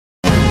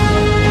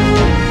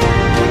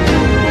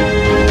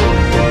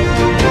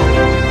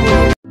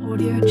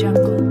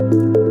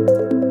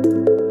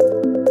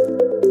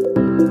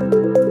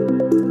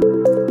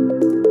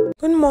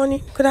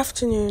morning, good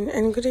afternoon,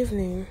 and good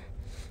evening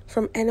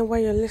from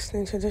anywhere you're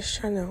listening to this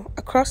channel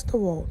across the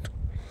world.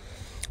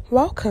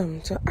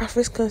 Welcome to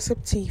Afri's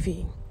Concept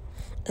TV,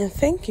 and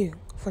thank you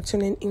for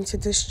tuning into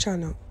this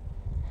channel.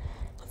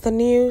 The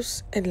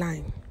news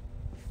headline: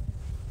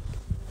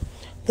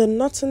 The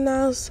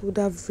Northerners would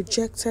have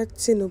rejected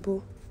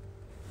Tinubu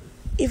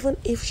even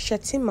if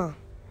Shettima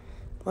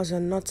was a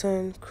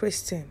Northern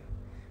Christian,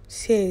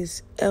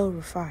 says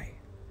El-Rufai.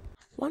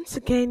 Once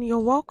again, you're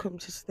welcome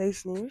to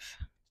today's news.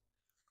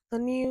 The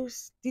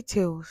news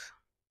details.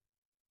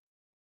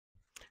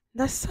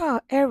 Nasser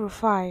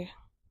El-Rufai,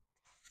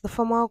 the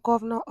former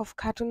governor of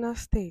Kaduna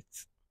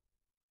State,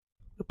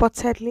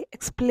 reportedly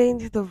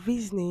explained the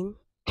reasoning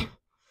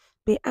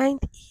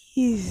behind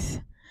his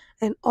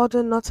and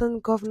other northern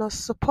governors'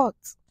 support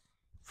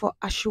for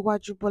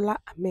Asiwaju Bola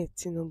Ahmed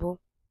Tinubu.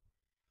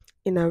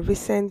 In a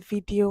recent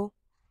video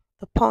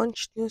the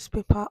Punch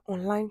newspaper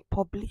online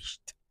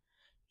published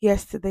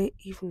yesterday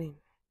evening,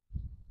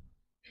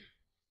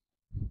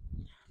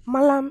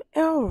 Malam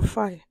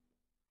El-Rufai,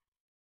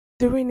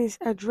 during his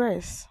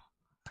address,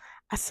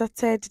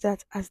 asserted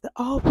that as the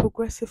All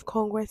Progressive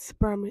Congress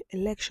primary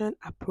election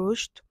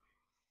approached,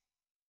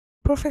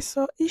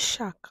 Professor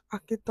Ishaq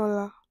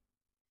Akitola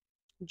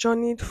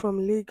journeyed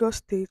from Lagos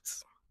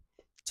State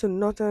to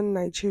northern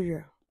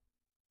Nigeria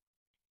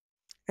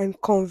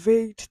and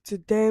conveyed to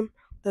them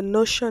the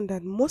notion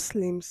that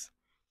Muslims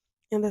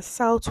in the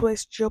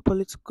southwest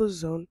geopolitical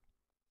zone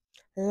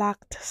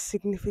lacked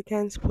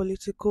significant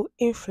political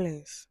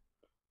influence.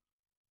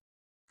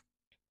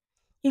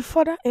 He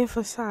further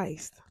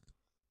emphasized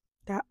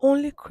that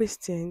only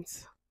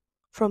Christians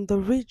from the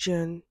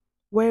region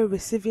were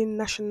receiving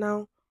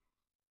national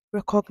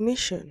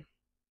recognition.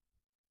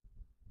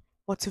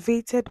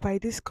 Motivated by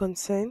this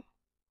concern,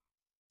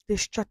 they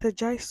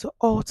strategized to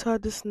alter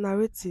this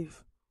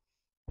narrative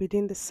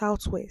within the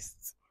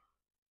southwest.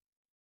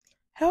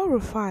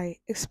 El-Rufai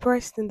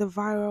expressed in the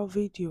viral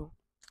video,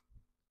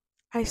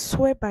 "I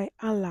swear by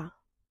Allah,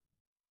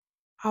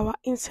 our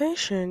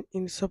intention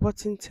in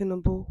supporting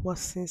Tinubu was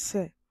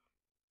sincere.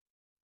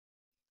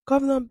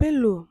 Governor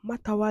Bello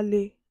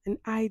Matawale and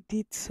I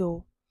did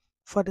so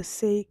for the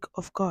sake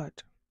of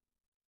God.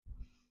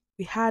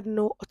 We had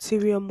no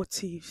ulterior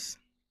motives.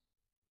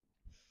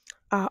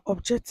 Our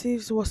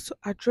objectives was to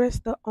address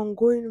the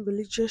ongoing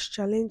religious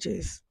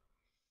challenges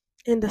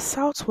in the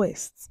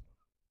southwest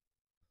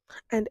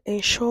and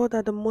ensure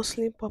that the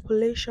Muslim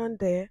population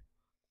there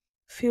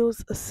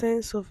feels a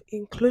sense of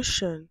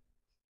inclusion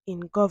in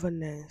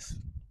governance."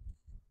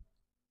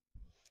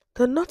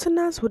 The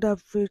Northerners would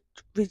have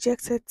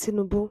rejected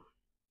Tinubu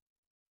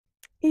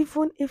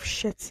even if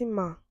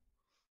Shettima,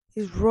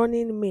 his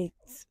running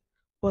mate,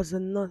 was a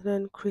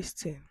Northern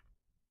Christian,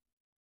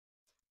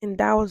 and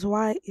that was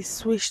why he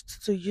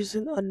switched to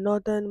using a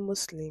Northern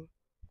Muslim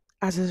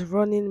as his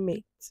running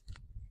mate.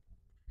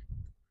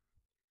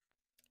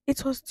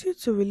 It was due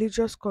to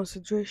religious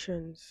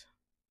considerations.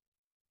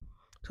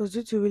 It was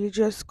due to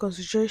religious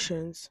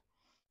considerations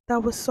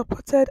that we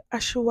supported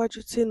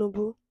Asiwaju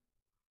Tinubu,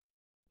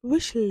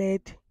 which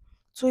led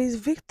to his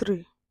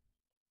victory.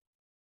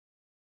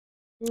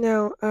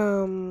 Now,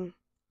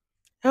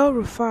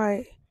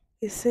 El-Rufai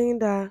is saying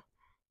that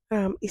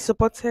he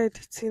supported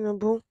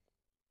Tinubu.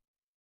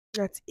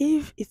 That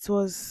if it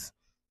was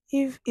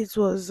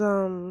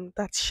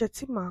that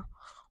Shettima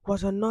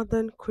was a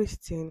Northern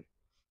Christian,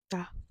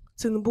 that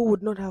Tinubu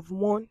would not have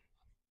won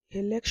the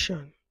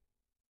election.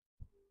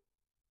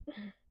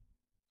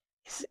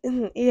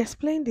 He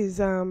explained his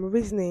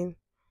reasoning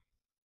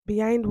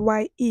behind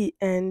why he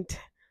and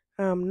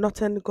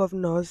northern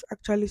governors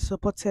actually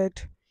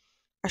supported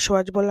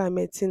Asiwaju Bola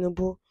Ahmed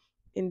Tinubu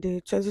in the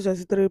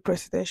 2023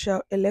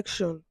 presidential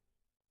election.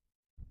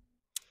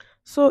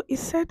 So he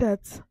said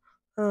that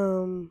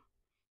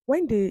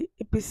when the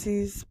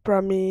APC's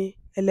primary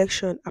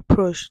election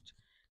approached,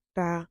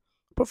 that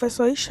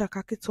Professor Ishaq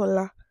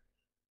Akitola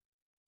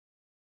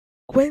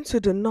went to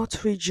the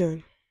North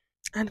region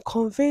and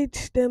conveyed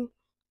them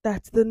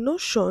that the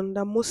notion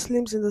that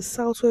Muslims in the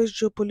southwest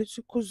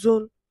geopolitical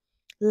zone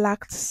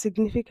lacked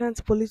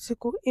significant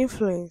political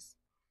influence.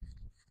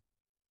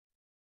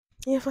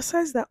 He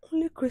emphasized that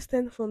only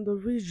Christians from the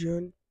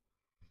region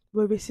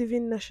were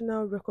receiving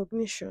national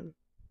recognition.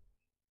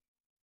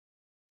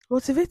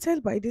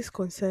 Motivated by this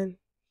concern,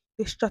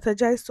 they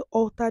strategized to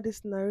alter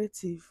this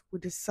narrative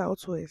with the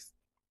Southwest.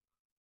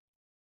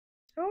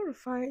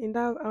 El-Rufai in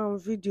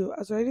that video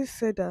has already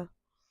said that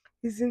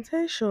his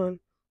intention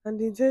and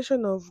the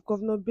intention of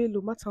Governor Bello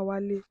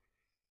Matawale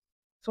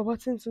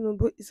supporting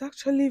Tinubu is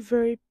actually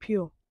very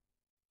pure,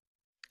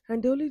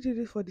 and they only did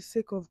it for the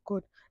sake of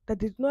God, that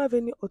they did not have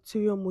any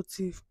ulterior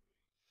motive.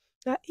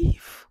 That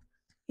if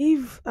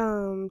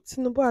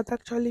Tinubu had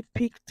actually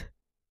picked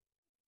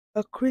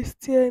a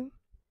Christian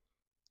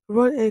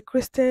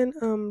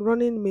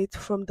running mate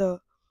from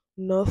the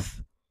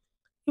north,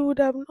 he would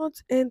have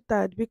not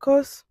entered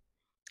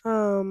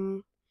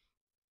um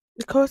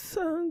because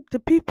the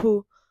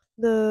people,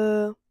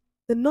 the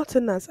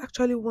northerners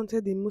actually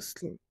wanted a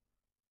Muslim.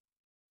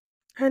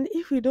 And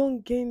if you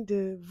don't gain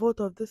the vote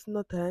of this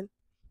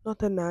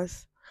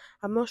northerners,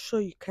 I'm not sure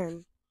you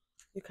can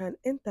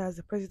enter as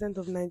the president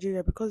of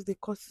Nigeria because they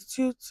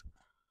constitute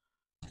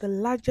the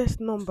largest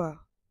number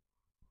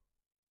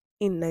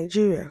in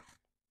Nigeria.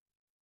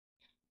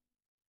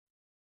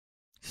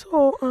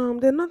 So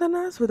the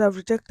northerners would have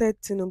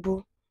rejected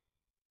Tinubu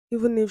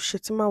even if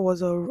Shettima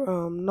was a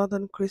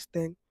northern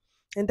Christian,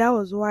 and that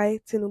was why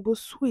Tinubu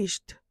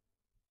switched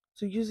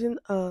to using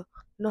a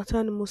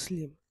northern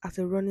Muslim as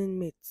a running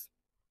mate.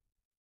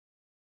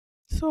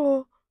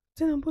 So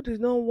Tinubu did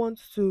not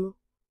want to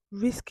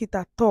risk it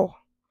at all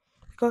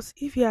because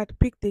if he had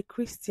picked a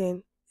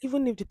Christian,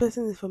 even if the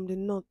person is from the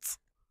north,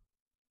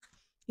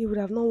 he would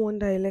have not won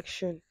the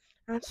election.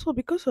 And so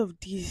because of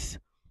this,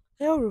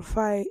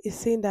 El-Rufai is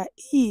saying that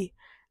he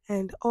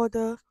and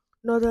other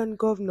northern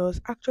governors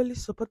actually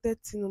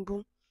supported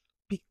Tinubu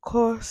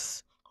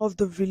because of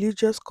the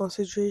religious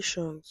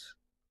considerations,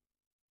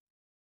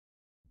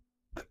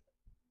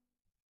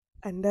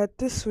 and that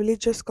these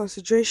religious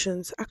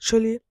considerations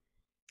actually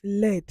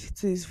led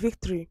to his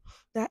victory.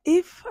 That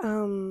if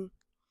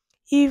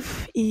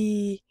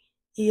he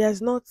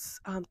has not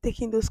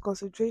taken those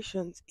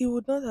considerations, he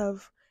would not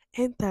have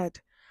entered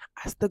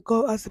as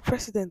as the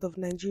president of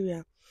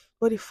Nigeria.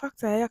 But the fact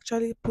that I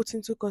actually put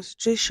into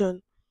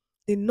consideration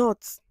the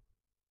North,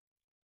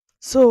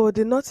 so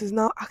the North is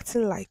now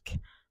acting like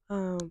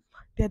um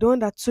they're the one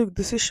that took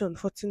decision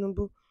for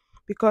Tinubu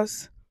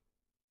because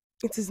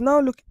it is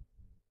now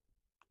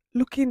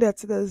looking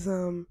at it as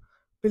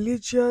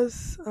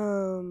religious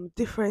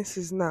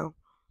differences now.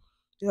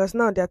 Because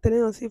now they are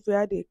telling us if we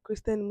had a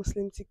Christian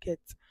Muslim ticket,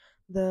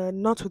 the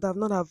North would have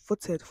not have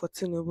voted for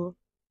Tinubu.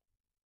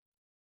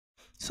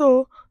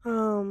 So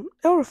El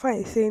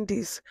Rufai is saying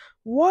this.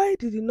 Why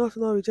did the North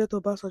not reject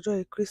Obasanjo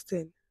a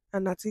Christian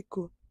and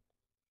Atiku?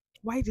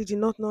 Why did he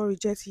not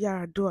reject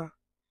Yaradua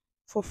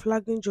for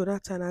flagging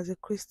Jonathan as a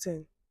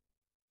Christian?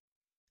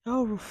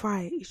 El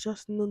Rufai is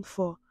just known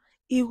for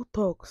ill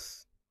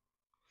talks.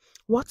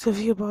 What's your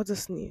view about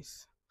this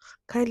news?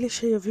 Kindly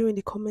share your view in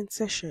the comment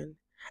section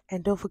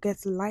and don't forget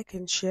to like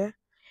and share,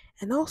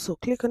 and also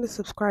click on the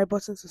subscribe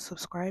button to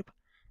subscribe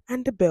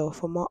and the bell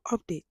for more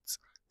updates.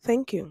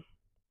 Thank you.